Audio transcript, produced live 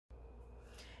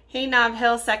Hey Nob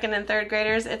Hill second and third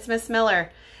graders, it's Miss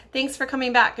Miller. Thanks for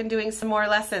coming back and doing some more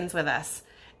lessons with us.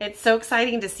 It's so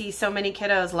exciting to see so many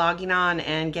kiddos logging on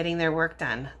and getting their work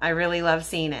done. I really love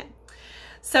seeing it.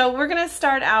 So we're going to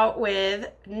start out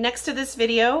with, next to this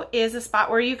video is a spot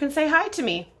where you can say hi to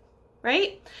me,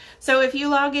 right? So if you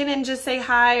log in and just say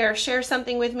hi or share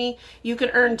something with me, you can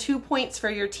earn 2 points for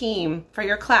your team, for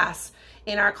your class,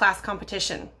 in our class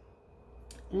competition.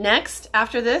 Next,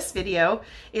 after this video,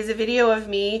 is a video of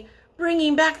me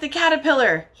bringing back the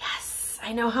caterpillar. Yes,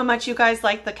 I know how much you guys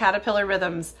like the caterpillar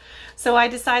rhythms. So I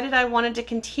decided I wanted to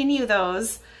continue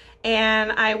those,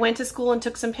 and I went to school and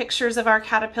took some pictures of our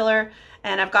caterpillar,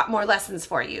 and I've got more lessons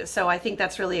for you. So I think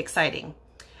that's really exciting.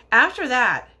 After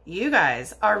that, you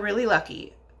guys are really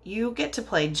lucky. You get to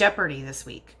play Jeopardy this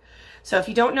week. So if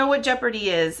you don't know what Jeopardy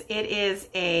is, it is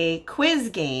a quiz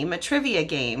game, a trivia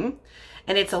game.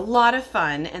 And it's a lot of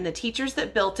fun, and the teachers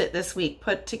that built it this week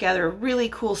put together really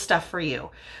cool stuff for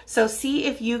you. So see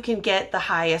if you can get the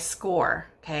highest score,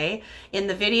 okay? In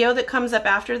the video that comes up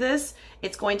after this,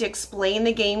 it's going to explain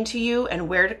the game to you and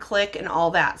where to click and all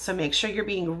that. So make sure you're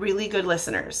being really good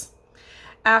listeners.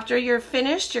 After you're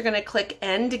finished, you're going to click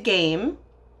End Game.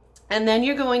 And then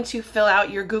you're going to fill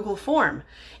out your Google form.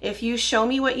 If you show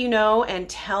me what you know and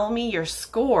tell me your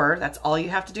score, that's all you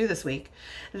have to do this week,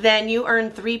 then you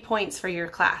earn 3 points for your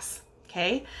class,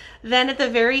 okay? Then at the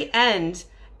very end,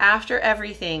 after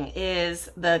everything, is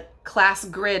the class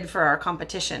grid for our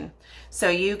competition. So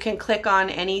you can click on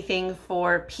anything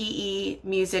for PE,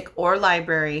 music, or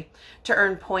library to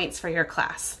earn points for your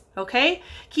class, okay?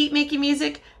 Keep making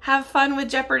music, have fun with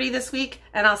Jeopardy this week,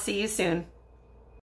 and I'll see you soon.